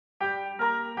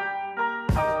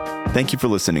Thank you for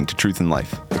listening to Truth in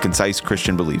Life, a concise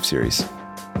Christian belief series.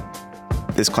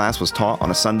 This class was taught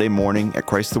on a Sunday morning at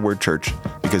Christ the Word Church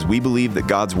because we believe that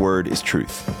God's Word is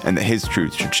truth and that His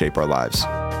truth should shape our lives.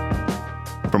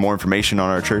 For more information on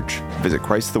our church, visit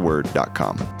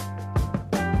christtheword.com.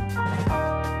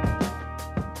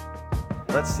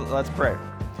 Let's pray.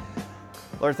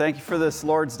 Lord, thank you for this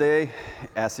Lord's Day.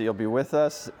 Ask that you'll be with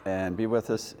us and be with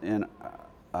us in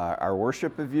our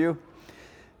worship of you.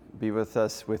 Be with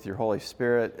us with your Holy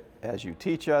Spirit as you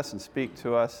teach us and speak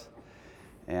to us.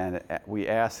 And we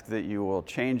ask that you will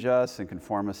change us and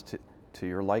conform us to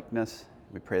your likeness.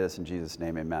 We pray this in Jesus'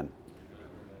 name, amen.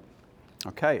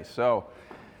 Okay, so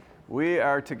we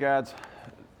are to God's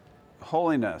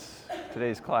holiness,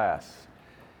 today's class.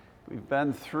 We've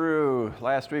been through,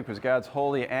 last week was God's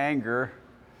holy anger,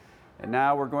 and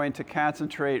now we're going to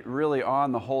concentrate really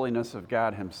on the holiness of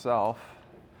God himself.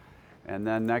 And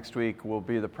then next week will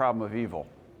be the problem of evil.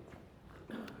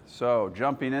 So,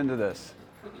 jumping into this,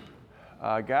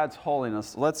 God's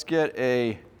holiness, let's get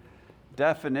a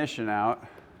definition out.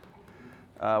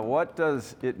 What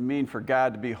does it mean for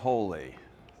God to be holy?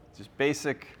 Just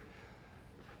basic,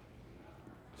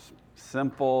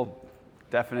 simple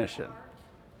definition.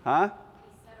 Huh?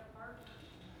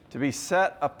 To be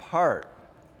set apart.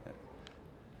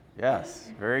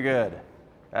 Yes, very good.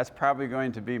 That's probably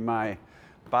going to be my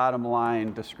bottom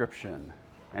line description.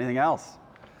 Anything else?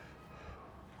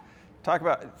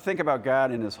 Think about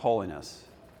God and his holiness.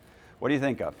 What do you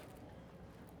think of?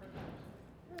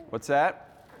 What's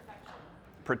that?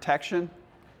 Protection?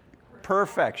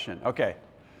 Perfection. Okay.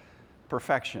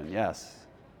 Perfection, yes.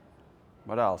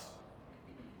 What else?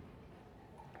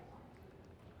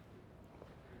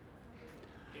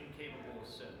 Incapable of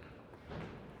sin.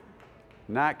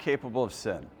 Not capable of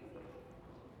sin.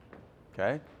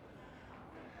 Okay.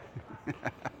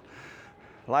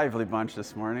 Lively bunch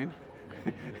this morning.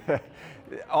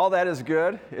 All that is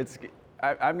good.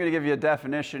 I'm going to give you a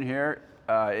definition here.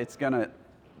 It's going to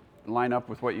line up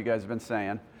with what you guys have been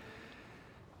saying.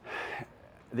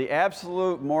 The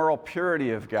absolute moral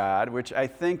purity of God, which I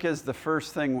think is the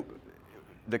first thing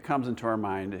that comes into our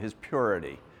mind, his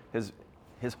purity, his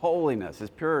holiness,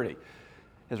 his purity,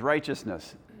 his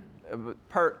righteousness.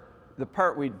 The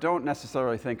part we don't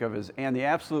necessarily think of is, and the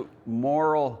absolute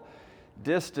moral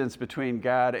distance between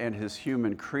God and his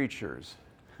human creatures.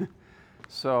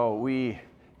 So we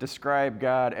describe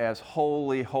God as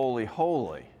holy, holy,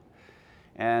 holy.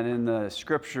 And in the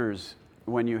scriptures,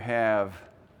 when you have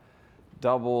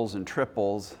doubles and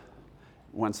triples,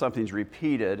 when something's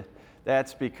repeated,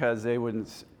 that's because they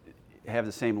wouldn't have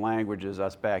the same language as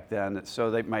us back then.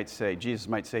 So they might say, Jesus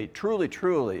might say, truly,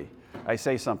 truly, I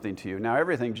say something to you. Now,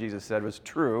 everything Jesus said was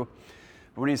true.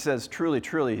 But when he says truly,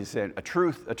 truly, he's saying a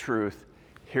truth,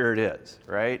 here it is,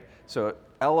 right? So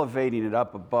elevating it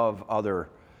up above other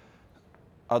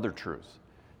truths.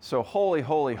 So holy,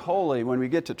 holy, holy, when we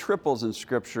get to triples in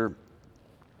Scripture,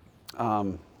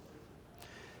 can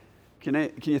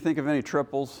you think of any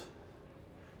triples?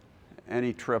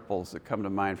 Any triples that come to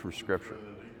mind from Scripture?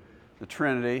 The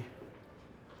Trinity.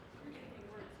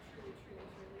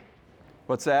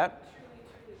 What's that?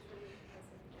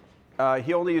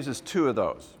 He only uses two of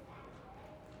those.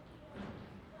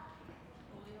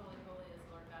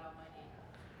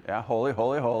 Yeah, holy,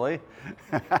 holy, holy.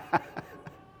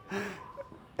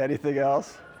 Anything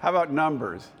else? How about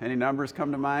numbers? Any numbers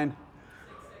come to mind?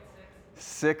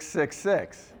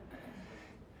 666.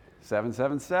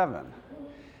 777.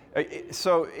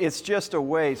 So it's just a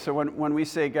way. So when we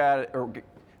say God, or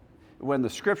when the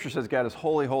Scripture says God is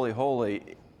holy, holy,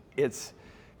 holy, it's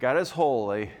God is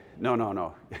holy.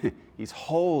 No. He's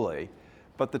holy.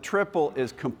 But the triple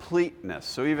is completeness.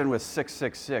 So even with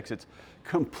 666, it's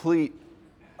complete,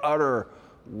 utter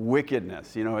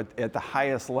wickedness, at the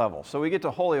highest level. So we get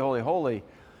to holy, holy, holy,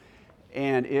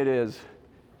 and it is,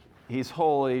 he's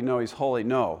holy, no, he's holy,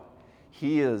 no.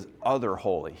 He is other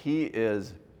holy. He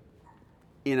is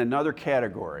in another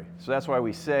category. So that's why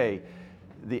we say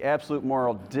the absolute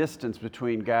moral distance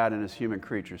between God and his human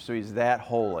creatures. So he's that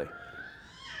holy.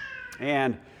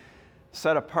 And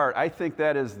set apart, I think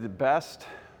that is the best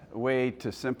way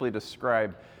to simply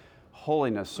describe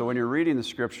holiness. So when you're reading the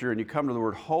Scripture and you come to the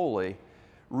word holy,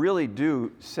 really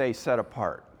do say set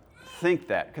apart. Think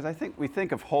that, because I think we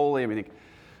think of holy and we think,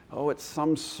 oh, it's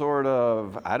some sort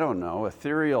of, I don't know,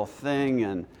 ethereal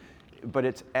thing, but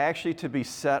it's actually to be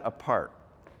set apart.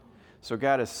 So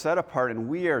God is set apart and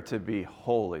we are to be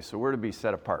holy. So we're to be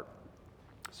set apart.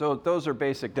 So those are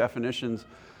basic definitions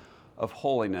of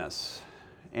holiness.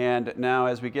 And now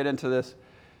as we get into this,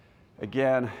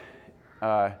 again,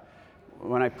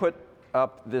 when I put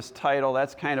up this title,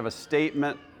 that's kind of a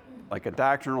statement like a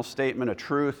doctrinal statement, a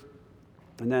truth,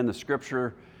 and then the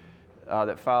scripture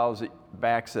that follows it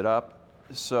backs it up.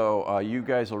 So you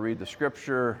guys will read the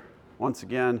scripture once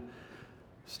again,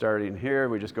 starting here.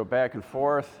 We just go back and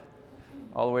forth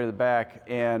all the way to the back.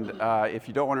 And if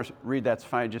you don't want to read, that's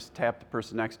fine. Just tap the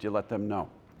person next to you, let them know.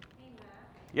 Hey, Matt.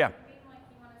 Yeah. Do you mean like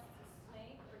you want us to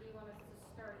snake, or do you want us to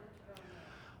start each one?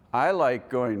 I like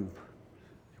going,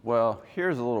 well,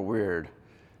 here's a little weird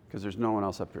because there's no one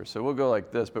else up here. So we'll go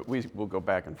like this, but we'll go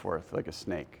back and forth like a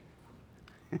snake.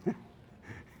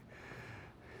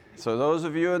 So those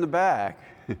of you in the back,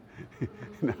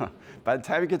 no, by the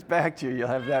time it gets back to you, you'll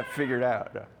have that figured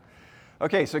out. No.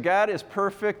 Okay, so God is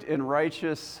perfect in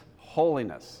righteous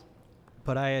holiness.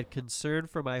 But I had concern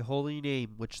for my holy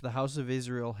name, which the house of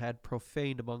Israel had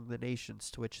profaned among the nations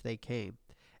to which they came.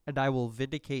 And I will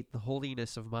vindicate the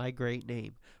holiness of my great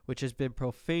name, which has been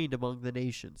profaned among the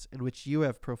nations, and which you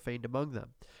have profaned among them.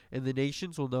 And the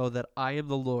nations will know that I am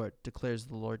the Lord, declares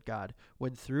the Lord God,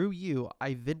 when through you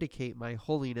I vindicate my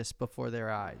holiness before their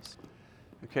eyes.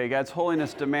 Okay, God's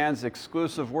holiness demands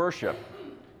exclusive worship.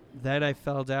 Then I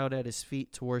fell down at his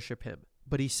feet to worship him.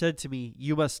 But he said to me,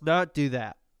 You must not do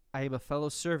that. I am a fellow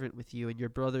servant with you and your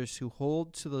brothers who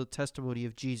hold to the testimony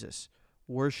of Jesus.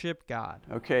 Worship God.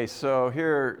 Okay, so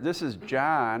here, this is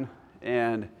John,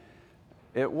 and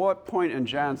at what point in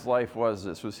John's life was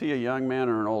this? Was he a young man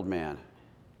or an old man?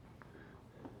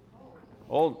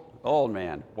 Old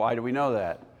man. Why do we know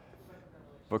that?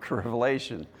 Book of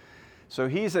Revelation. So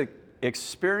he's an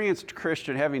experienced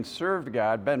Christian, having served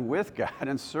God, been with God,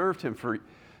 and served him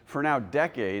for now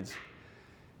decades.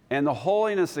 And the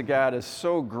holiness of God is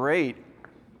so great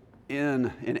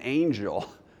in an angel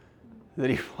that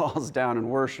he falls down and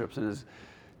worships and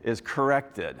is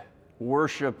corrected.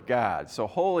 Worship God. So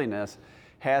holiness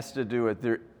has to do with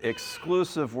the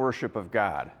exclusive worship of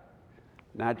God,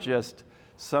 not just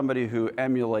somebody who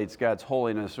emulates God's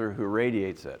holiness or who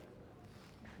radiates it.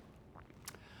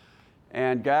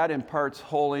 And God imparts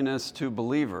holiness to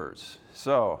believers.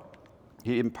 So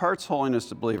he imparts holiness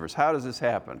to believers. How does this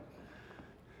happen?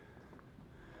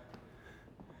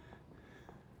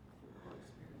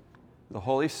 The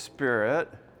Holy Spirit.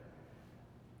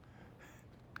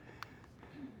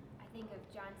 I think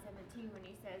of John 17 when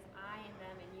he says, I and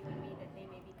them and you and me, that they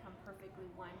may become perfectly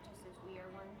one, just as we are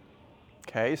one.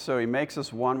 Okay, so he makes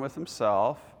us one with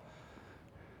himself.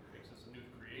 Makes us a new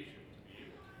creation to be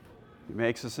able to. He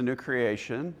makes us a new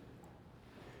creation.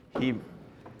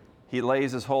 He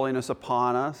lays his holiness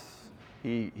upon us.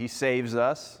 He saves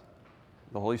us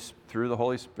through the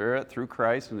Holy Spirit, through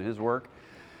Christ and his work.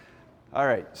 All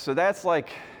right, so that's like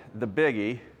the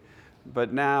biggie.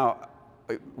 But now,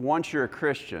 once you're a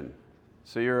Christian,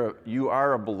 so you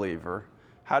are a believer,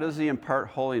 how does he impart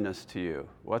holiness to you?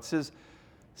 What's his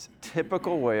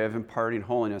typical way of imparting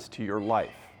holiness to your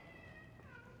life?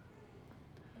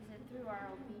 Is it through our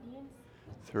obedience?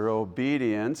 Through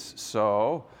obedience.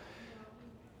 So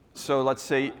let's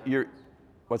say you're,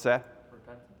 what's that?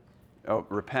 Repentance. Oh,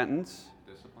 repentance.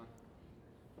 Discipline.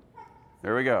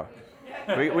 There we go.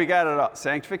 We got it all.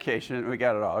 Sanctification, we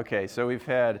got it all. Okay, so we've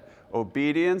had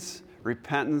obedience,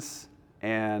 repentance,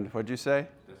 and what'd you say?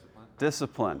 Discipline.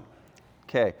 Discipline.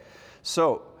 Okay,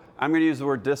 so I'm going to use the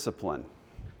word discipline.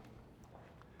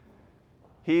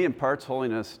 He imparts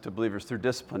holiness to believers through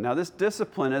discipline. Now, this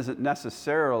discipline isn't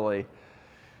necessarily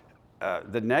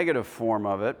the negative form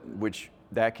of it, which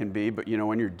that can be, but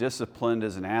when you're disciplined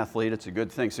as an athlete, it's a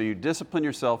good thing. So you discipline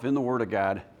yourself in the Word of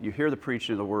God. You hear the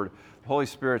preaching of the Word. The Holy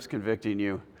Spirit's convicting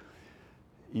you.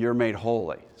 You're made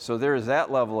holy. So there is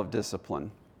that level of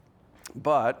discipline.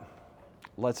 But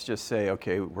let's just say,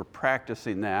 okay, we're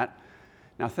practicing that.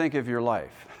 Now think of your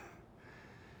life.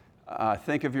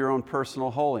 Think of your own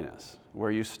personal holiness,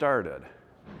 where you started.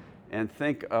 And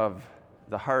think of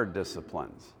the hard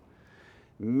disciplines.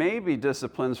 Maybe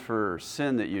disciplines for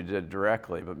sin that you did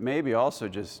directly, but maybe also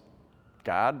just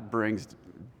God brings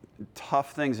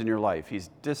tough things in your life.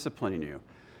 He's disciplining you.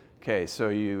 Okay, so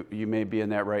you may be in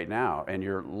that right now, and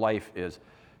your life is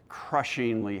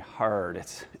crushingly hard.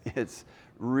 It's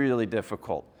really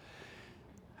difficult.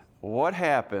 What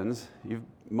happens,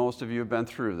 most of you have been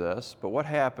through this, but what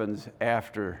happens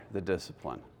after the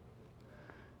discipline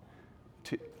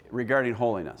regarding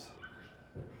holiness?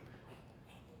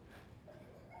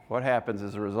 What happens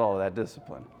as a result of that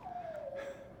discipline? Be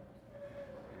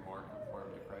more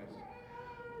conformed to Christ.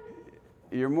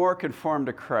 You're more conformed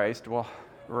to Christ. Well,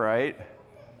 right.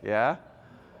 Yeah.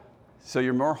 So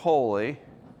you're more holy.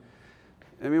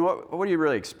 I mean, what do you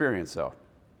really experience, though?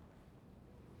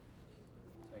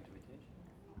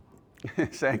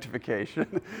 Sanctification.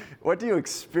 Sanctification. What do you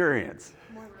experience?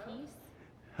 More peace?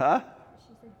 Huh?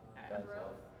 She said,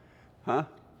 Huh?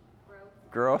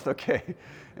 Growth, okay.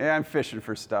 Yeah, I'm fishing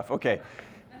for stuff. Okay.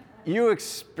 You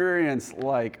experience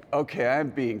like, okay, I'm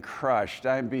being crushed.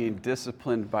 I'm being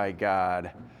disciplined by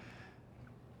God.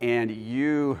 And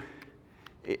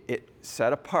it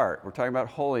set apart. We're talking about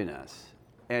holiness.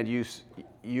 And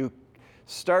you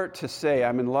start to say,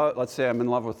 I'm in love, let's say I'm in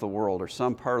love with the world or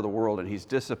some part of the world, and he's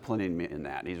disciplining me in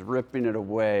that. He's ripping it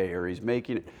away, or he's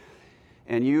making it.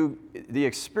 And the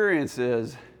experience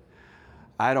is,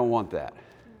 I don't want that.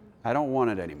 I don't want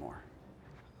it anymore.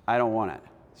 I don't want it.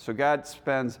 So God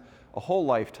spends a whole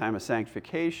lifetime of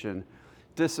sanctification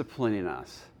disciplining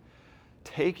us,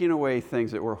 taking away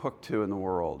things that we're hooked to in the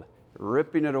world,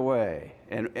 ripping it away.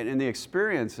 And the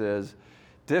experience is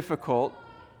difficult,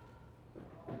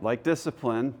 like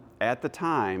discipline at the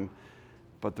time,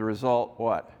 but the result,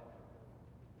 what?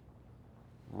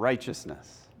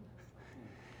 Righteousness.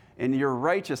 And you're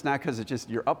righteous not because it's just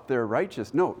you're up there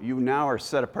righteous. No, you now are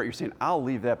set apart. You're saying, I'll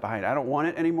leave that behind. I don't want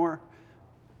it anymore.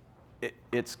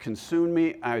 It's consumed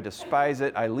me. I despise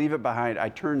it. I leave it behind. I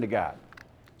turn to God.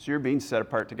 So you're being set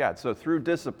apart to God. So through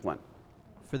discipline.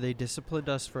 For they disciplined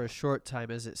us for a short time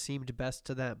as it seemed best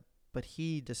to them. But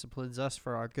he disciplines us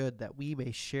for our good, that we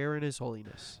may share in his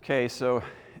holiness. Okay, so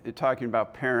talking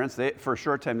about parents, for a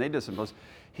short time they discipline us.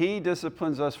 He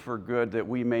disciplines us for good, that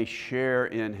we may share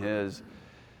in his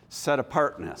set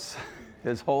apartness,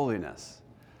 his holiness.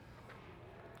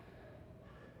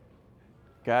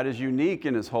 God is unique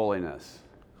in his holiness.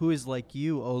 Who is like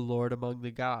you, O Lord, among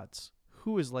the gods?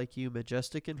 Who is like you,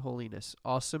 majestic in holiness,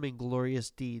 awesome in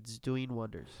glorious deeds, doing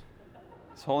wonders?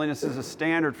 His holiness is a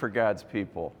standard for God's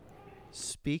people.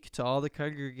 Speak to all the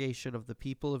congregation of the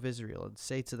people of Israel and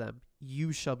say to them,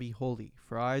 you shall be holy,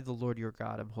 for I, the Lord your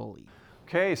God, am holy.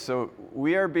 Okay, so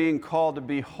we are being called to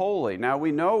be holy. Now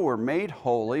we know we're made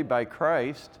holy by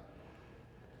Christ,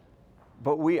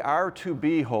 but we are to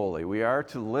be holy. We are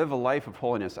to live a life of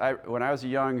holiness. When I was a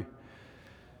young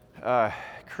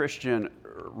Christian,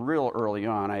 real early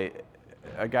on,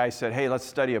 a guy said, hey, let's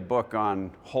study a book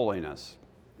on holiness.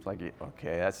 It's like,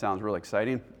 okay, that sounds really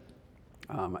exciting.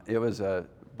 It was a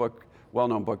book,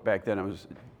 well-known book back then. It was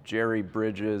Jerry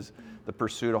Bridges' The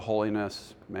Pursuit of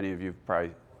Holiness. Many of you have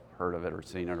probably heard of it or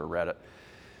seen it or read it.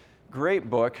 Great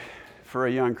book for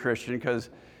a young Christian because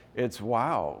it's,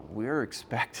 wow, we're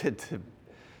expected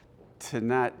to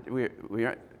not,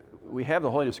 we have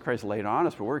the holiness of Christ laid on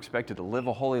us, but we're expected to live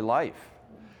a holy life.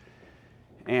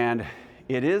 And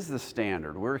it is the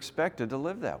standard. We're expected to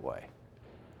live that way.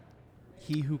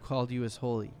 He who called you is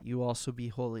holy. You also be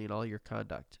holy in all your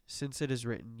conduct. Since it is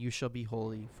written, you shall be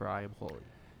holy, for I am holy.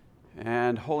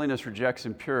 And holiness rejects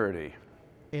impurity.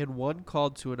 And one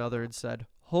called to another and said,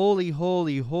 holy,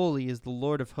 holy, holy is the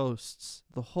Lord of hosts.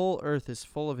 The whole earth is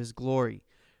full of his glory.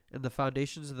 And the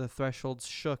foundations of the thresholds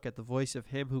shook at the voice of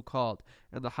him who called,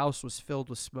 and the house was filled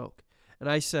with smoke. And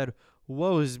I said,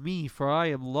 woe is me, for I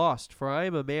am lost, for I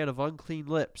am a man of unclean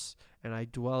lips, and I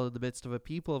dwell in the midst of a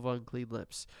people of unclean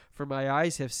lips. For my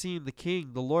eyes have seen the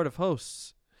King, the Lord of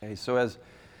hosts. Okay, so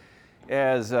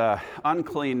as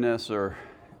uncleanness or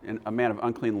a man of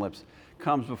unclean lips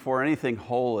comes before anything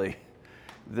holy,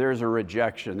 there's a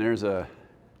rejection. There's a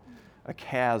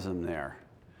chasm there.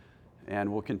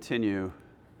 And we'll continue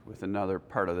with another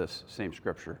part of this same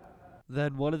scripture.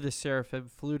 Then one of the seraphim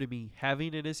flew to me,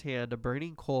 having in his hand a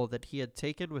burning coal that he had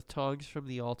taken with tongs from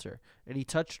the altar. And he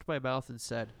touched my mouth and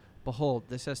said, behold,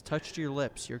 this has touched your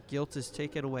lips. Your guilt is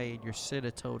taken away and your sin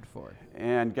atoned for.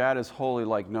 And God is holy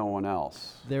like no one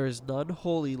else. There is none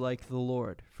holy like the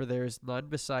Lord, for there is none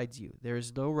besides you. There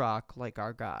is no rock like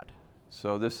our God.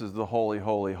 So this is the holy,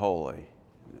 holy, holy.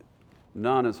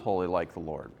 None is holy like the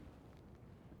Lord.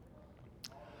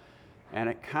 And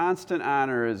a constant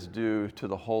honor is due to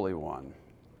the Holy One.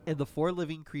 And the four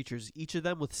living creatures, each of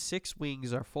them with 6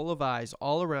 wings, are full of eyes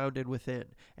all around and within.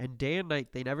 And day and night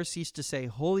they never cease to say,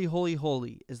 holy, holy,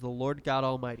 holy is the Lord God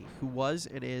Almighty, who was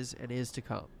and is to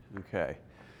come. Okay.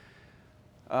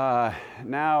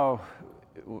 Now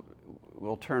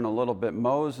we'll turn a little bit.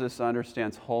 Moses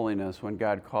understands holiness when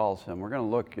God calls him. We're going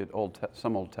to look at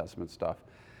some Old Testament stuff.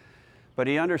 But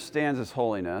he understands his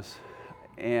holiness,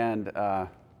 and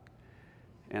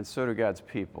so do God's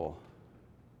people.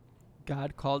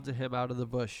 God called to him out of the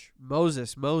bush,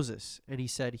 Moses, Moses. And he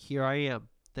said, here I am.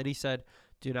 Then he said,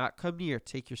 do not come near.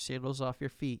 Take your sandals off your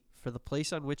feet, for the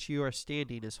place on which you are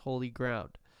standing is holy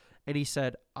ground. And he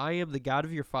said, I am the God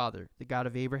of your father, the God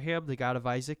of Abraham, the God of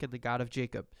Isaac, and the God of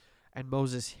Jacob. And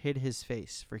Moses hid his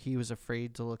face, for he was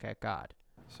afraid to look at God.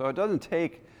 So it doesn't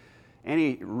take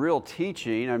any real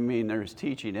teaching. I mean, there's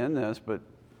teaching in this, but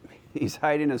he's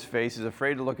hiding his face. He's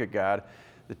afraid to look at God.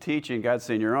 The teaching, God's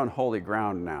saying, you're on holy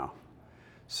ground now.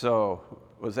 So,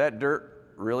 was that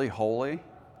dirt really holy?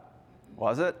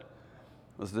 Was it?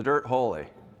 Was the dirt holy?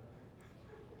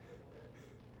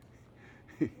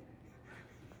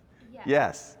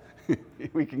 Yes.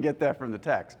 We can get that from the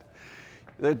text.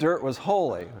 The dirt was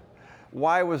holy.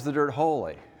 Why was the dirt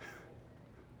holy?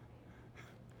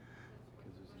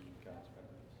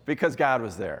 Because God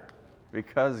was there.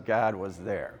 Because God was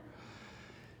there.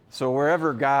 So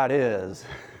wherever God is,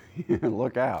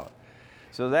 look out.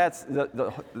 So that's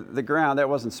the ground. That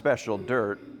wasn't special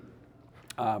dirt,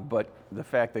 but the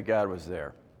fact that God was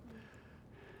there.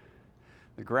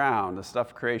 The ground, the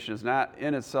stuff of creation, is not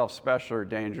in itself special or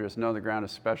dangerous. No, the ground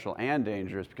is special and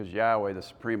dangerous because Yahweh, the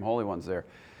Supreme Holy One's there.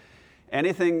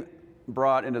 Anything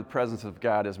brought into the presence of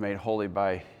God is made holy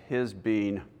by His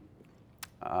being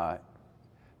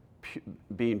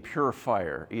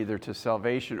purifier, either to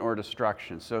salvation or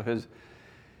destruction. So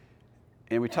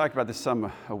and we talked about this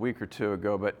a week or two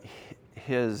ago, but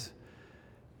His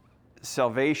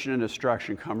salvation and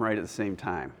destruction come right at the same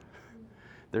time.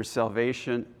 There's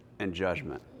salvation and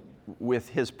judgment with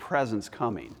His presence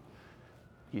coming.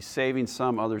 He's saving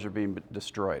some, others are being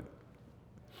destroyed.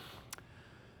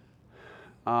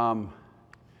 So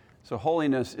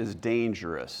holiness is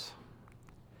dangerous.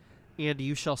 And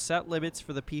you shall set limits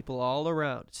for the people all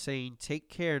around, saying, take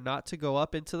care not to go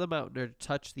up into the mountain or to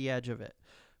touch the edge of it.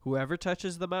 Whoever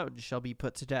touches the mountain shall be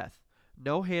put to death.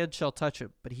 No hand shall touch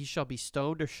him, but he shall be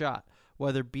stoned or shot.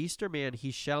 Whether beast or man,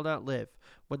 he shall not live.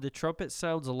 When the trumpet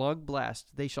sounds a long blast,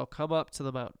 they shall come up to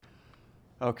the mountain.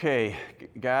 Okay,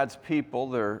 God's people,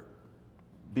 they're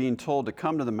being told to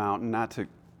come to the mountain, not to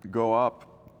go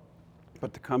up,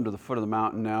 but to come to the foot of the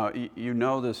mountain. Now, you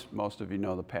know this, most of you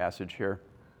know the passage here,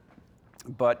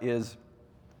 but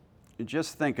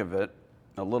just think of it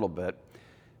a little bit,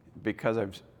 because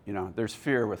there's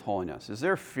fear with holiness. Is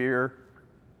there fear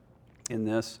in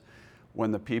this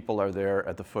when the people are there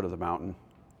at the foot of the mountain?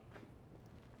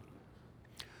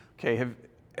 Okay, have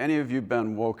any of you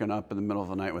been woken up in the middle of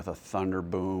the night with a thunder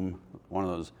boom, one of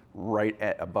those right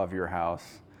above your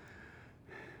house?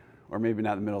 Or maybe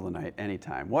not in the middle of the night,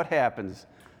 anytime. What happens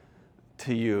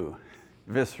to you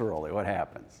viscerally? What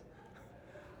happens?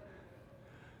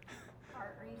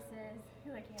 Heart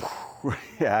races.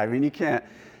 Yeah, I mean, you can't,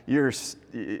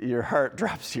 your heart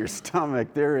drops to your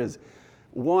stomach. There is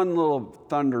one little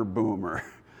thunder boomer.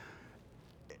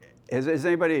 Has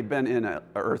anybody been in an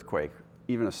earthquake,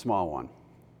 even a small one,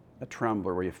 a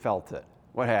trembler where you felt it?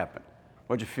 What happened?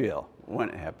 What'd you feel when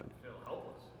it happened? I feel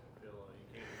helpless. I feel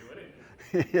like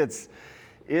you can't do anything.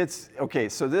 It's okay,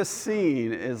 so this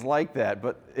scene is like that,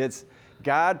 but it's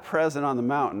God present on the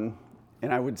mountain,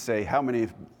 and I would say, how many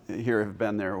here have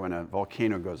been there when a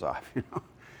volcano goes off,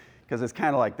 Because it's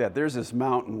kind of like that. There's this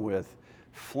mountain with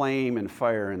flame and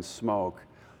fire and smoke.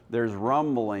 There's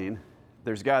rumbling.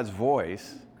 There's God's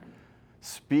voice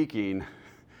speaking.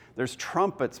 There's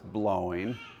trumpets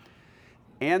blowing.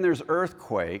 And there's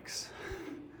earthquakes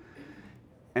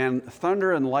and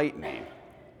thunder and lightning.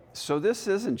 So this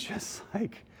isn't just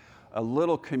like a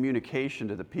little communication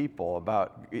to the people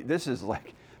about, this is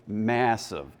like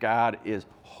massive. God is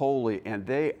holy and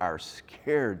they are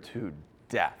scared to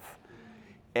death.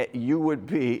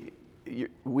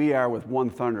 We are with one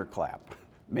thunderclap,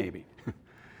 maybe.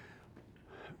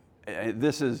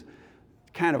 This is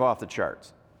kind of off the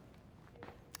charts.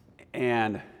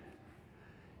 And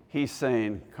He's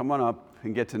saying, come on up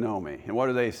and get to know me. And what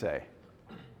do they say?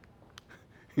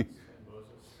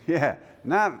 Yeah,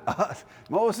 not us.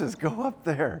 Moses, go up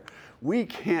there. We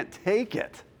can't take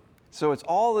it. So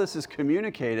all this is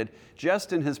communicated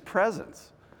just in His presence.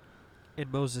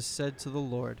 And Moses said to the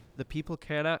Lord, the people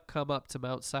cannot come up to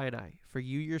Mount Sinai, for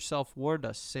you yourself warned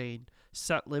us, saying,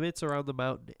 set limits around the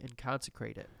mountain and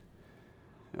consecrate it.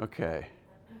 Okay.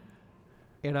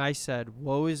 And I said,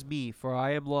 woe is me, for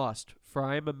I am lost, for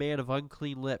I am a man of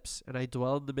unclean lips, and I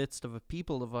dwell in the midst of a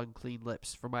people of unclean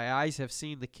lips, for my eyes have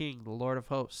seen the King, the Lord of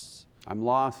hosts. I'm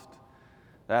lost.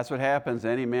 That's what happens to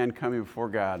any man coming before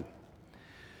God.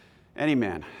 Any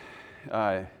man.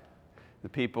 The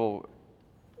people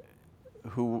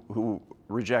who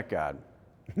reject God.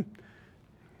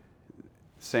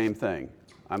 Same thing.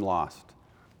 I'm lost.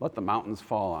 Let the mountains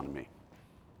fall on me.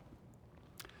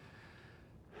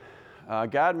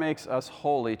 God makes us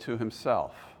holy to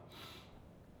Himself.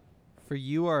 For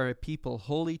you are a people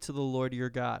holy to the Lord your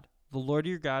God. The Lord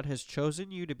your God has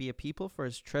chosen you to be a people for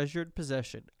His treasured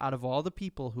possession out of all the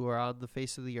people who are on the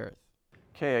face of the earth.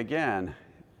 Okay, again,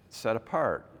 set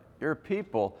apart. You're a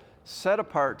people set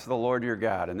apart to the Lord your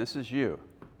God, and this is you.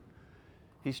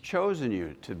 He's chosen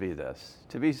you to be this,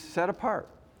 to be set apart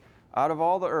out of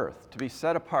all the earth, to be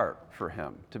set apart for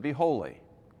Him, to be holy.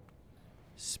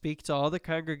 Speak to all the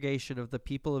congregation of the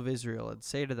people of Israel, and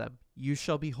say to them, You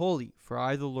shall be holy, for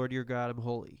I, the Lord your God, am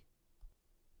holy.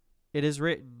 It is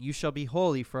written, You shall be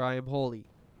holy, for I am holy.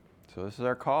 So this is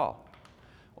our call.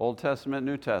 Old Testament,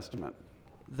 New Testament.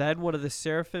 Then one of the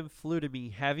seraphim flew to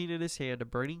me, having in his hand a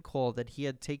burning coal that he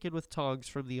had taken with tongs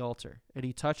from the altar. And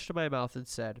he touched my mouth and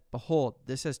said, Behold,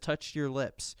 this has touched your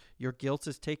lips. Your guilt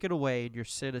is taken away, and your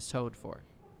sin is atoned for.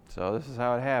 So this is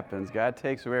how it happens. God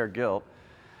takes away our guilt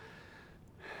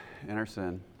and our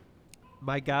sin.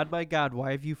 My God,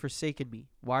 why have you forsaken me?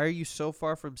 Why are you so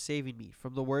far from saving me,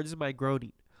 from the words of my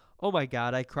groaning? O my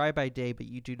God, I cry by day, but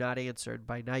you do not answer, and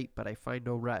by night, but I find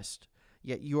no rest.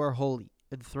 Yet you are holy,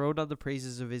 enthroned on the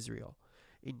praises of Israel.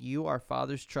 In you our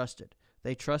fathers trusted.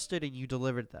 They trusted, and you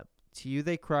delivered them. To you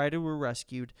they cried and were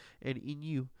rescued, and in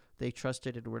you they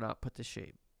trusted and were not put to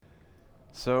shame.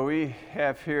 So we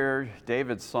have here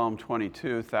David's Psalm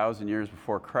 22, 1,000 years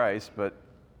before Christ, but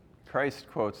Christ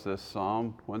quotes this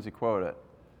psalm. When's he quote it?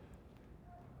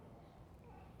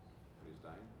 When he's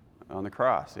dying. On the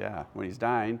cross, yeah, when he's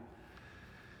dying.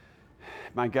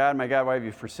 My God, why have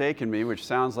you forsaken me? Which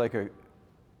sounds like a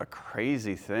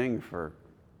crazy thing for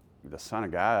the Son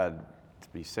of God to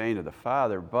be saying to the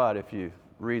Father, but if you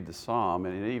read the psalm,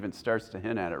 and it even starts to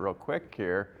hint at it real quick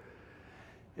here,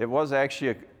 it was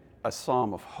actually a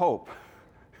psalm of hope.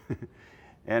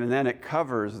 And then it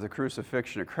covers the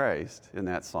crucifixion of Christ in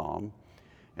that psalm.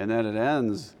 And then it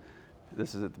ends,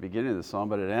 this is at the beginning of the psalm,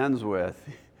 but it ends with,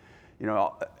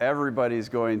 everybody's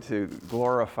going to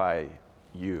glorify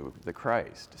you, the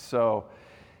Christ. So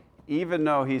even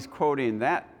though he's quoting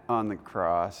that on the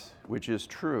cross, which is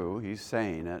true, he's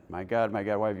saying it, my God,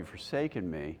 why have you forsaken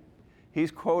me?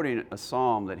 He's quoting a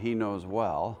psalm that he knows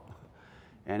well,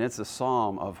 and it's a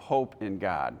psalm of hope in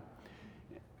God.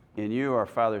 In you our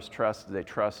fathers trusted, they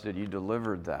trusted, you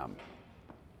delivered them.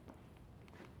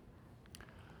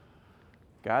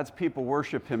 God's people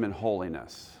worship him in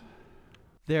holiness.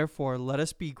 Therefore, let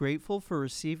us be grateful for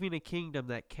receiving a kingdom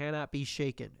that cannot be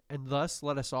shaken, and thus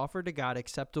let us offer to God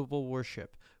acceptable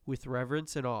worship with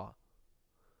reverence and awe.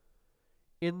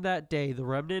 In that day, the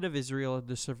remnant of Israel and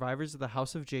the survivors of the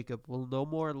house of Jacob will no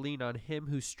more lean on him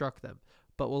who struck them,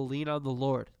 but will lean on the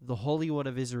Lord, the Holy One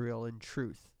of Israel, in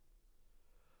truth.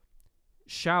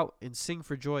 Shout and sing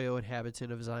for joy, O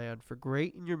inhabitant of Zion, for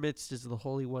great in your midst is the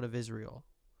Holy One of Israel.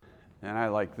 And I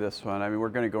like this one. We're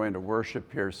going to go into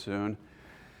worship here soon.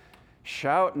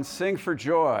 Shout and sing for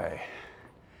joy,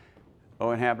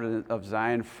 O inhabitant of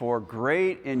Zion, for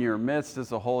great in your midst is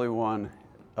the Holy One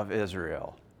of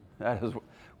Israel.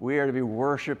 We are to be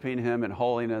worshiping him in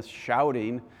holiness,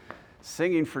 shouting,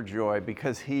 singing for joy,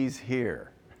 because he's here.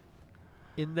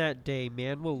 In that day,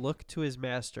 man will look to his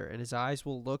master, and his eyes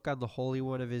will look on the Holy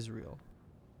One of Israel.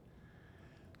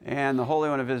 And the Holy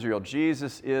One of Israel,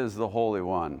 Jesus is the Holy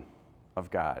One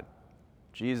of God.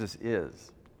 Jesus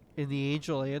is. And the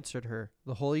angel answered her,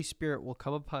 The Holy Spirit will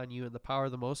come upon you, and the power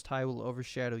of the Most High will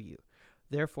overshadow you.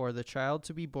 Therefore, the child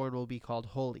to be born will be called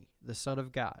Holy, the Son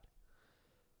of God.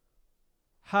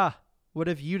 Ha! What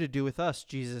have you to do with us,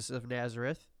 Jesus of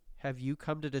Nazareth? Have you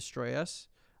come to destroy us?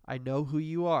 I know who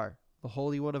you are, the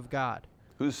Holy One of God.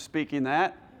 Who's speaking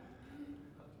that?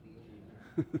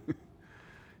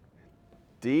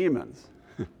 Demons.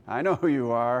 I know who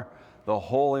you are, the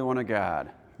Holy One of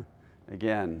God.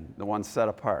 Again, the one set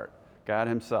apart, God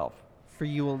himself. For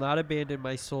you will not abandon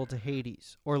my soul to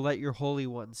Hades, or let your Holy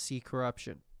One see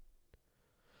corruption.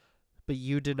 But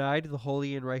you denied the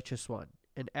Holy and Righteous One,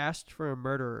 and asked for a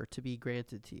murderer to be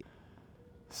granted to you.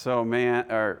 So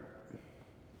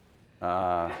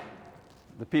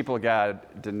the people of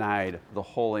God denied the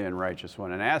Holy and Righteous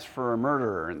One and asked for a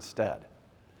murderer instead.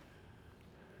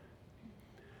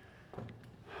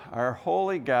 Our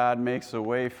holy God makes a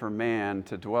way for man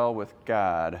to dwell with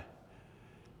God,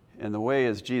 and the way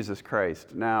is Jesus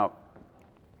Christ. Now,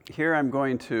 here I'm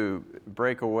going to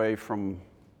break away from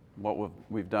what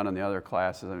we've done in the other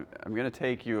classes. I'm going to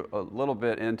take you a little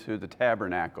bit into the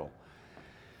tabernacle.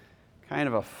 Kind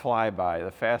of a flyby,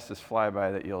 the fastest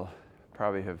flyby that you'll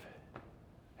probably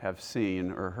have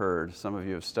seen or heard. Some of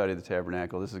you have studied the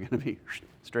tabernacle. This is going to be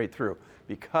straight through,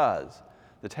 because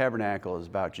the tabernacle is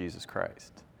about Jesus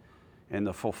Christ and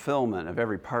the fulfillment of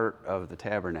every part of the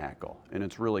tabernacle. And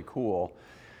it's really cool,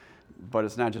 but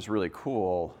it's not just really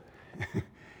cool,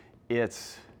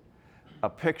 it's a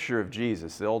picture of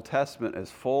Jesus. The Old Testament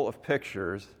is full of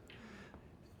pictures,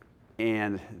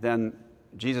 and then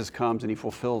Jesus comes and he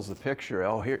fulfills the picture.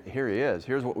 Oh, here he is.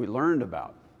 Here's what we learned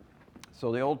about.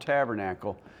 So the old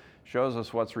tabernacle shows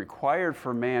us what's required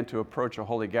for man to approach a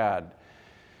holy God.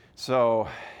 So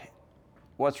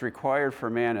what's required for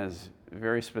man is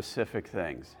very specific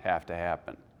things have to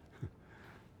happen.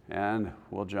 And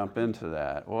we'll jump into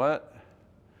that. What?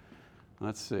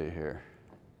 Let's see here.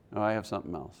 Oh, I have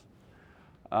something else.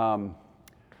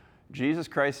 Jesus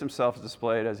Christ himself is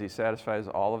displayed as he satisfies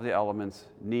all of the elements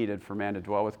needed for man to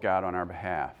dwell with God on our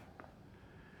behalf.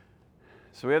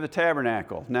 So we have the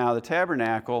tabernacle. Now, the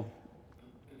tabernacle,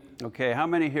 okay, how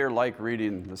many here like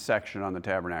reading the section on the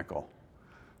tabernacle?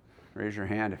 Raise your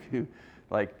hand if you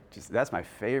like. That's my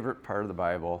favorite part of the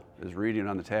Bible, is reading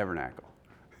on the tabernacle.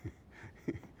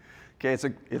 Okay,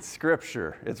 it's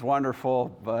scripture. It's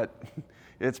wonderful, but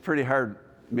it's pretty hard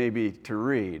maybe to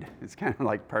read. It's kind of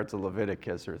like parts of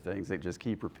Leviticus or things that just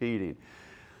keep repeating.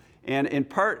 And in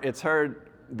part, it's hard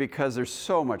because there's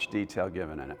so much detail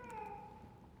given in it.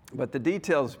 But the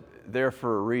detail's there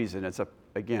for a reason. It's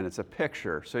a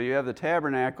picture. So you have the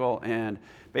tabernacle, and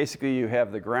basically you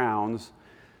have the grounds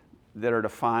that are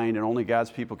defined and only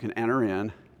God's people can enter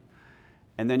in.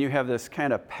 And then you have this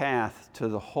kind of path to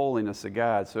the holiness of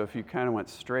God. So if you kind of went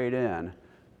straight in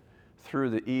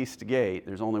through the east gate,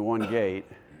 there's only one gate,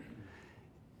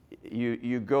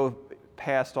 you go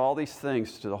past all these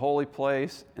things to the holy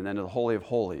place and then to the Holy of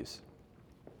Holies.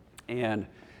 And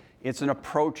it's an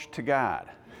approach to God.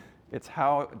 It's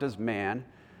how is man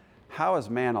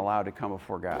allowed to come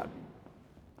before God?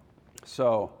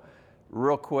 So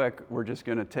real quick, we're just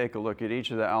going to take a look at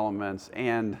each of the elements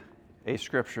and a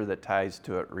scripture that ties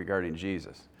to it regarding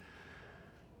Jesus.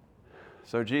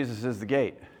 So Jesus is the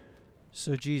gate.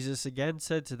 So Jesus again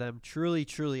said to them, "Truly,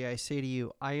 truly, I say to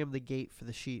you, I am the gate for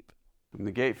the sheep." From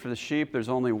the gate for the sheep, there's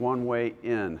only one way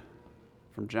in.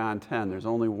 From John 10, there's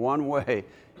only one way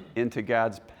into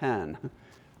God's pen,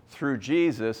 through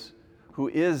Jesus, who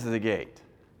is the gate.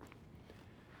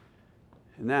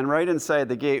 And then right inside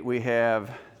the gate, we have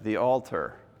the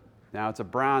altar. Now, it's a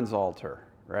bronze altar,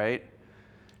 right?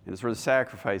 And it's where the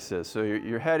sacrifice is. So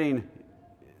you're heading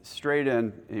straight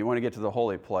in, and you want to get to the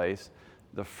holy place.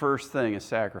 The first thing is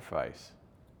sacrifice.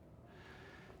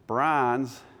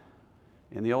 Bronze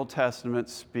in the Old Testament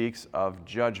speaks of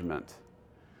judgment.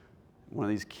 One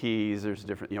of these keys, there's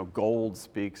different, gold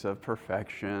speaks of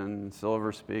perfection,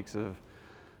 silver speaks of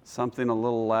something a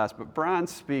little less, but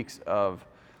bronze speaks of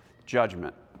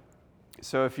judgment.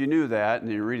 So if you knew that,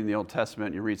 and you're reading the Old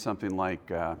Testament, you read something like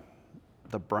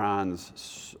the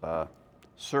bronze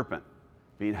serpent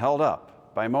being held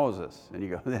up by Moses, and you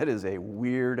go, that is a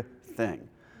weird thing.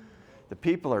 The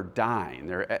people are dying.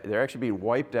 They're actually being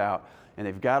wiped out, and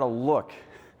they've got to look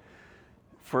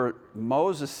for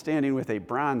Moses standing with a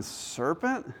bronze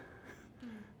serpent.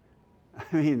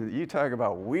 I mean, you talk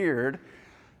about weird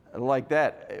like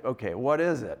that. Okay, what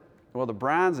is it? Well, the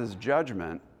bronze is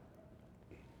judgment,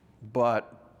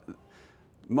 but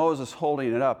Moses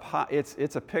holding it up,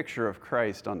 it's a picture of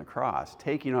Christ on the cross,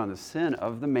 taking on the sin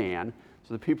of the man.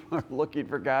 So the people are looking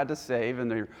for God to save, and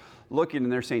they're looking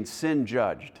and they're saying, sin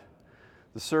judged,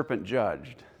 the serpent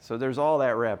judged. So there's all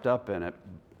that wrapped up in it.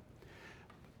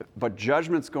 But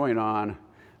judgment's going on,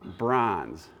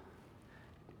 bronze,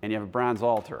 and you have a bronze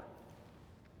altar.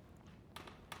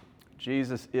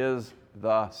 Jesus is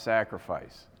the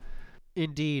sacrifice.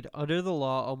 Indeed, under the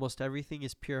law, almost everything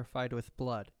is purified with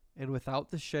blood, and without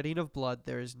the shedding of blood,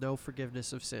 there is no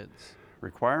forgiveness of sins.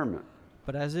 Requirement.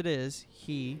 But as it is,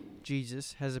 he,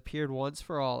 Jesus, has appeared once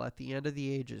for all at the end of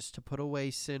the ages to put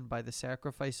away sin by the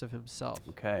sacrifice of himself.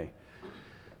 Okay.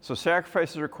 So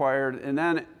sacrifice is required, and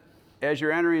then as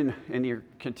you're entering and you're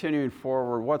continuing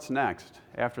forward, what's next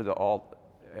after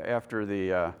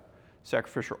the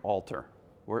sacrificial altar?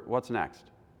 What's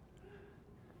next?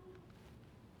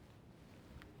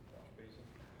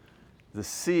 The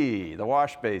sea, the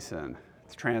wash basin.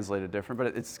 It's translated different, but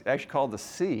it's actually called the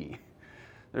sea.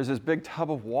 There's this big tub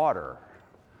of water.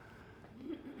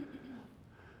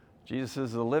 Jesus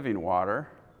is the living water.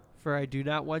 For I do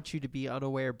not want you to be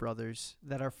unaware, brothers,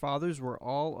 that our fathers were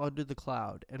all under the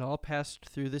cloud, and all passed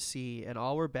through the sea, and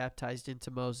all were baptized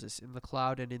into Moses in the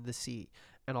cloud and in the sea,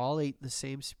 and all ate the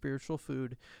same spiritual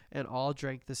food, and all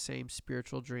drank the same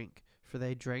spiritual drink. For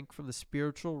they drank from the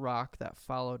spiritual rock that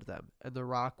followed them, and the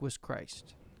rock was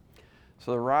Christ.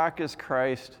 So the rock is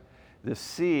Christ. The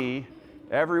sea,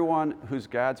 everyone who's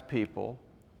God's people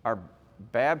are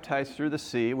baptized through the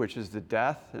sea, which is the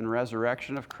death and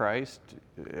resurrection of Christ.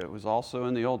 It was also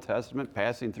in the Old Testament,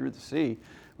 passing through the sea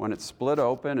when it's split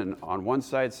open, and on one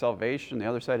side salvation, the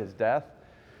other side is death.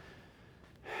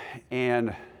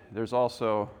 And there's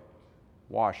also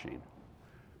washing.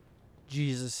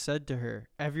 Jesus said to her,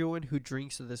 "Everyone who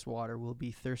drinks of this water will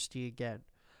be thirsty again,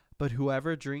 but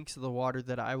whoever drinks of the water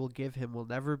that I will give him will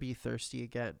never be thirsty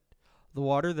again. The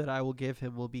water that I will give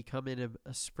him will become in him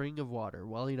a spring of water,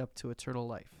 welling up to eternal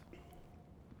life.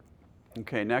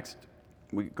 Okay, next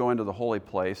we go into the holy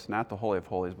place, not the Holy of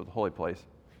Holies, but the holy place.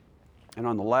 And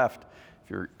on the left, if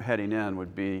you're heading in,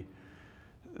 would be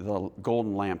the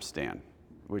golden lampstand,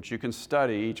 which you can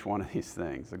study each one of these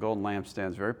things. The golden lampstand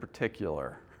is very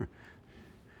particular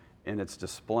in its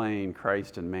displaying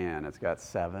Christ and man. It's got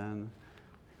 7,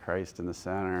 Christ in the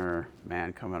center,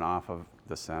 man coming off of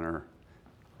the center,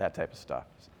 that type of stuff.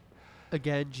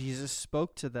 Again, Jesus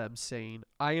spoke to them, saying,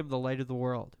 I am the light of the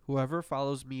world. Whoever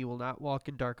follows me will not walk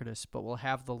in darkness, but will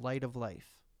have the light of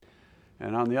life.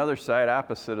 And on the other side,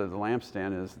 opposite of the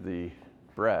lampstand, is the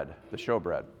bread, the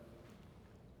showbread.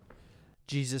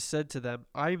 Jesus said to them,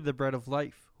 I am the bread of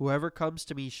life. Whoever comes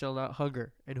to me shall not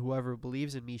hunger, and whoever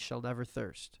believes in me shall never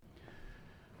thirst.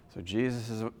 So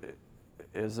Jesus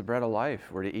is the bread of life.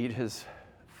 We're to eat his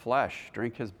flesh,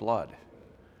 drink his blood.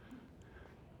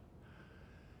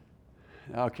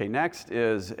 Okay, next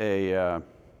is it's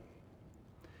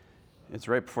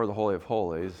right before the Holy of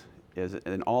Holies, is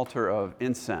an altar of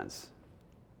incense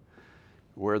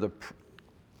where the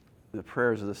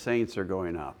prayers of the saints are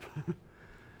going up.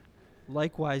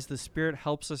 Likewise, the Spirit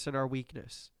helps us in our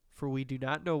weakness, for we do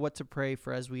not know what to pray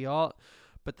for as we ought,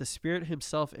 but the Spirit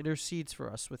himself intercedes for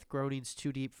us with groanings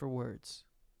too deep for words.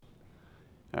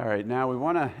 All right, now we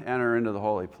want to enter into the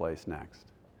holy place next,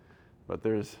 but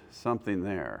there's something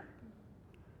there.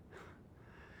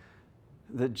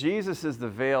 That Jesus is the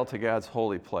veil to God's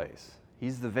holy place.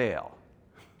 He's the veil.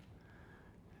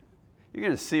 You're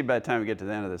going to see by the time we get to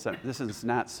the end of this is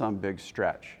not some big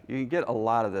stretch. You can get a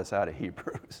lot of this out of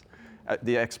Hebrews,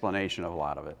 the explanation of a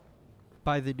lot of it.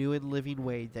 By the new and living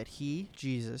way that he,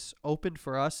 Jesus, opened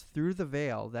for us through the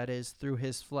veil, that is, through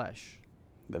his flesh.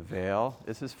 The veil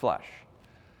is his flesh.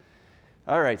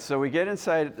 All right, so we get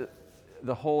inside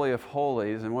the Holy of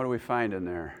Holies, and what do we find in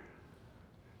there?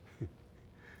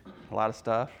 A lot of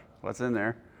stuff. What's in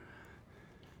there?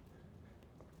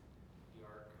 The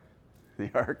ark.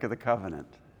 The Ark of the Covenant.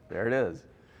 There it is. And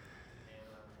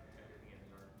everything in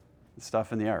the ark. The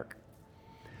stuff in the Ark.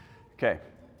 Okay.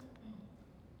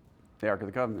 The Ark of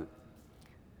the Covenant.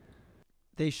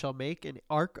 They shall make an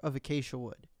ark of acacia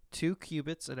wood. 2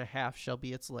 cubits and a half shall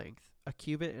be its length, 1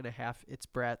 cubit and a half its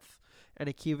breadth, and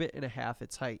 1 cubit and a half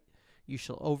its height. You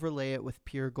shall overlay it with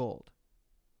pure gold.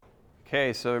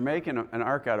 Okay, so they're making an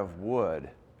ark out of wood.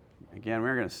 Again,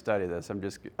 we're going to study this.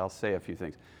 I'll say a few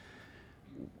things.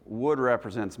 Wood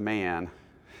represents man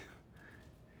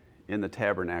in the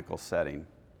tabernacle setting.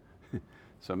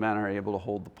 So men are able to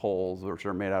hold the poles, which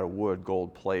are made out of wood,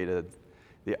 gold plated.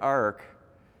 The ark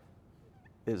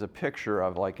is a picture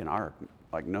of like an ark,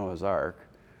 like Noah's ark.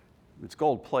 It's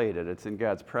gold plated. It's in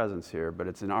God's presence here, but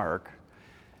it's an ark.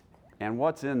 And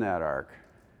what's in that ark?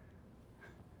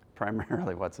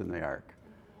 Primarily, what's in the ark?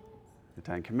 The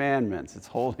 10 Commandments. It's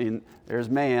holding, there's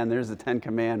man, there's the 10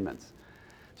 Commandments.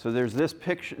 So there's this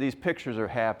picture, these pictures are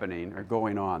happening, are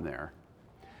going on there.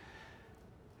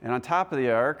 And on top of the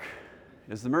ark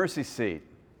is the mercy seat.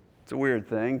 It's a weird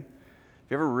thing. If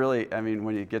you ever really,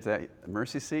 when you get to that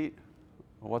mercy seat,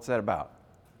 well, what's that about?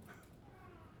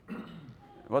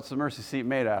 What's the mercy seat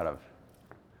made out of?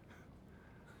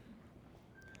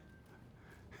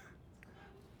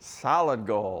 Solid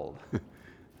gold.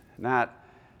 Not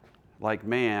like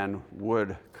man,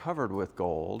 wood covered with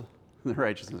gold, the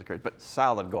righteousness of Christ, but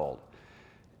solid gold.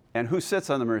 And who sits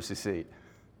on the mercy seat?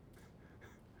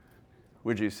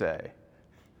 Would you say?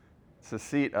 It's the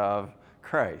seat of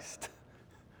Christ.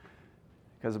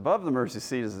 Because above the mercy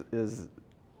seat is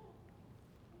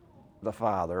the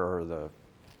Father, or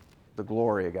the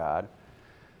glory of God.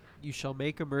 You shall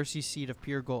make a mercy seat of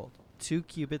pure gold. 2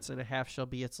 cubits and a half shall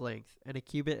be its length, and 1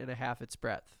 cubit and a half its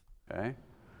breadth. Okay.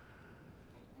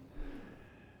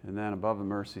 And then above the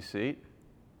mercy seat,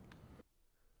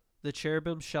 the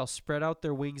cherubim shall spread out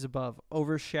their wings above,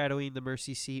 overshadowing the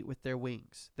mercy seat with their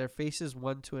wings, their faces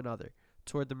one to another.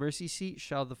 Toward the mercy seat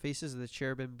shall the faces of the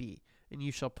cherubim be, and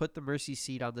you shall put the mercy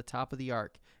seat on the top of the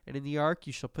ark, and in the ark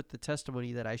you shall put the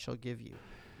testimony that I shall give you.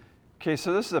 Okay,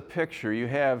 so this is a picture. You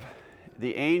have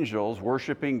the angels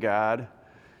worshiping God,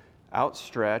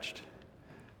 outstretched.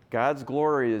 God's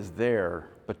glory is there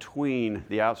between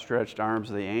the outstretched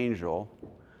arms of the angel.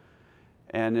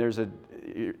 And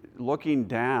looking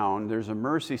down, there's a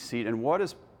mercy seat. And what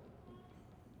is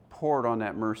poured on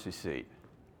that mercy seat?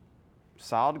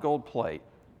 Solid gold plate,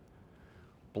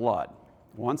 blood.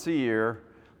 Once a year,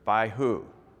 by who?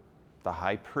 The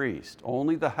high priest.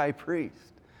 Only the high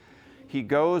priest. He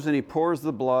goes and he pours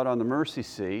the blood on the mercy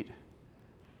seat,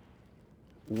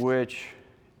 which,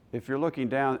 if you're looking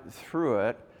down through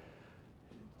it,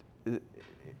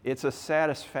 It's a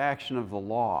satisfaction of the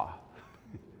law.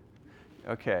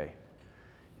 Okay.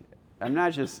 I'm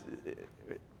not just,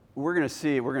 we're going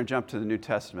to jump to the New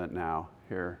Testament now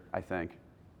here, I think.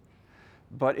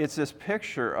 But it's this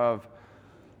picture of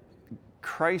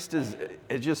Christ is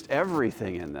just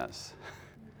everything in this.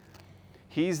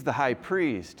 He's the high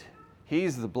priest.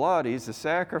 He's the blood. He's the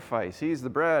sacrifice. He's the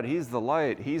bread. He's the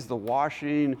light. He's the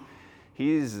washing.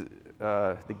 He's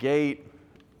the gate.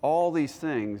 All these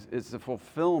things is the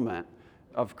fulfillment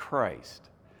of Christ.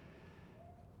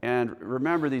 And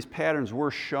remember, these patterns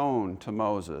were shown to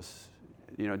Moses.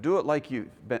 You know, do it like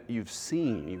you've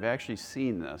seen. You've actually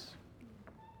seen this.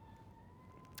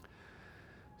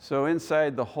 So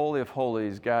inside the Holy of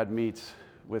Holies, God meets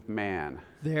with man.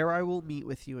 There I will meet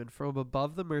with you, and from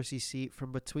above the mercy seat,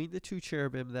 from between the two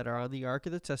cherubim that are on the ark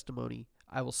of the testimony,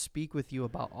 I will speak with you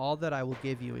about all that I will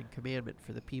give you in commandment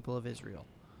for the people of Israel.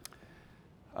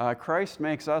 Christ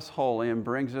makes us holy and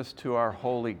brings us to our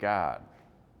holy God.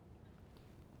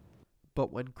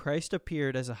 But when Christ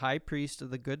appeared as a high priest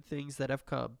of the good things that have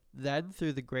come, then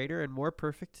through the greater and more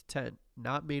perfect tent,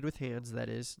 not made with hands, that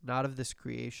is, not of this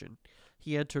creation,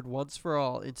 he entered once for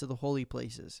all into the holy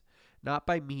places, not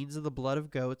by means of the blood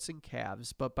of goats and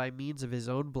calves, but by means of his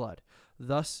own blood,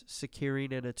 thus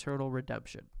securing an eternal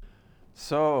redemption.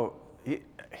 So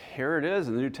here it is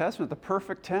in the New Testament, the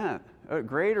perfect tent, a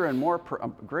greater and more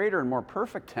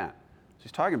perfect tent.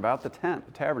 She's talking about the tent,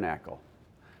 the tabernacle,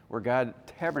 where God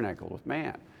tabernacled with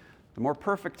man, the more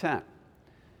perfect tent.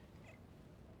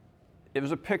 It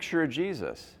was a picture of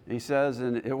Jesus. He says,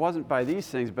 and it wasn't by these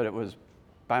things, but it was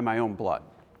by my own blood.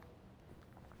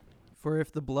 For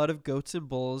if the blood of goats and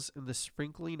bulls and the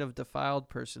sprinkling of defiled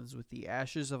persons with the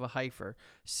ashes of a heifer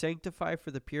sanctify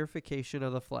for the purification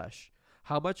of the flesh,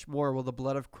 how much more will the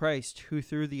blood of Christ, who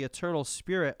through the eternal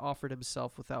Spirit offered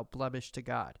himself without blemish to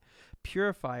God,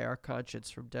 purify our conscience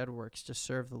from dead works to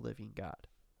serve the living God?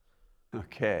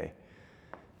 Okay,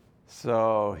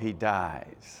 so he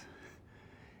dies.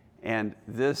 And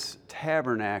this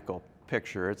tabernacle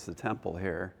picture, it's the temple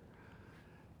here,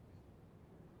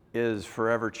 is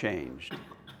forever changed.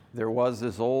 There was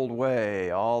this old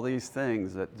way, all these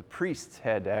things that the priests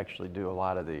had to actually do a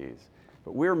lot of these.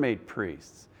 But we're made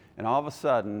priests. And all of a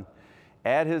sudden,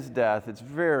 at his death, it's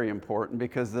very important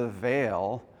because the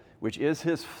veil, which is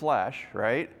his flesh,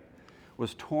 right,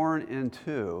 was torn in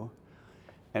two,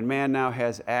 and man now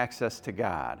has access to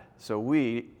God. So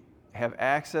we have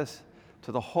access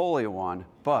to the Holy One,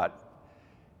 but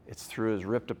it's through his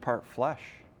ripped apart flesh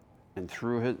and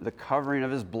through the covering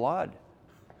of his blood.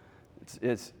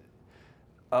 It's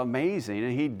amazing,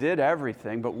 and he did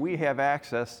everything, but we have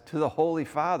access to the Holy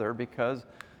Father because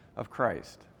of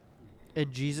Christ.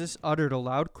 And Jesus uttered a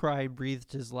loud cry and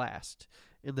breathed his last,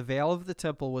 and the veil of the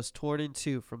temple was torn in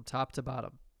two from top to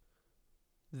bottom.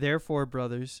 Therefore,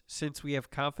 brothers, since we have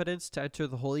confidence to enter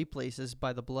the holy places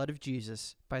by the blood of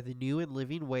Jesus, by the new and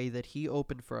living way that he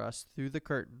opened for us through the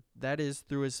curtain, that is,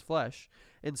 through his flesh,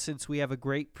 and since we have a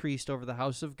great priest over the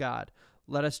house of God,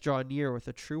 let us draw near with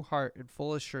a true heart and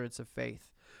full assurance of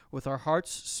faith, with our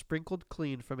hearts sprinkled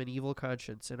clean from an evil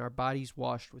conscience and our bodies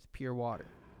washed with pure water.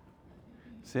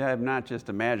 See, I'm not just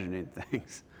imagining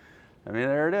things. I mean,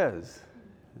 there it is.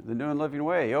 The new and living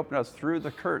way. He opened us through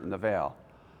the curtain, the veil.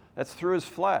 That's through his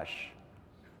flesh.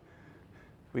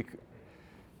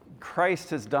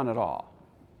 Christ has done it all.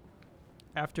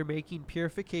 After making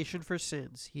purification for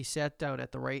sins, he sat down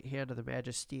at the right hand of the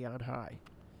Majesty on high.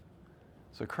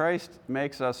 So Christ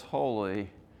makes us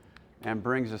holy and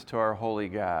brings us to our holy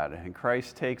God. And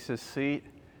Christ takes his seat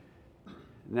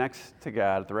next to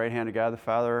God, at the right hand of God the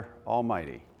Father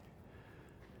Almighty.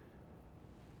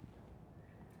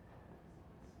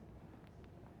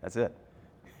 That's it.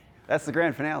 That's the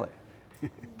grand finale.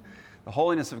 The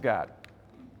holiness of God.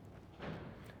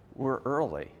 We're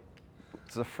early.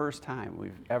 It's the first time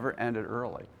we've ever ended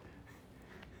early.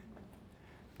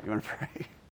 You want to pray?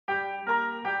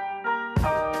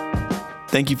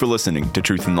 Thank you for listening to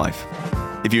Truth in Life.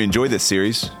 If you enjoy this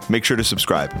series, make sure to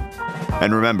subscribe.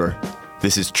 And remember,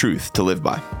 this is truth to live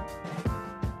by.